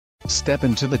Step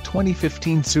into the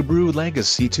 2015 Subaru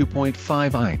Legacy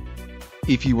 2.5i.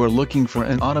 If you are looking for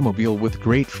an automobile with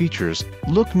great features,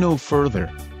 look no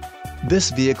further.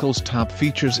 This vehicle's top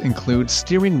features include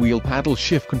steering wheel paddle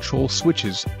shift control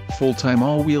switches, full-time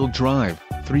all-wheel drive,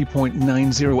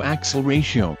 3.90 axle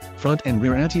ratio, front and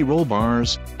rear anti-roll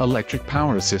bars, electric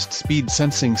power assist speed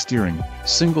sensing steering,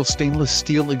 single stainless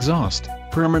steel exhaust,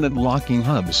 permanent locking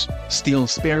hubs, steel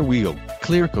spare wheel,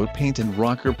 clear coat paint and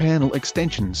rocker panel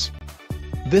extensions.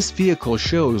 This vehicle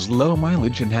shows low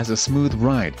mileage and has a smooth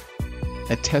ride.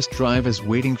 A test drive is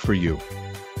waiting for you.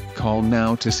 Call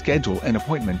now to schedule an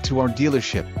appointment to our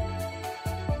dealership.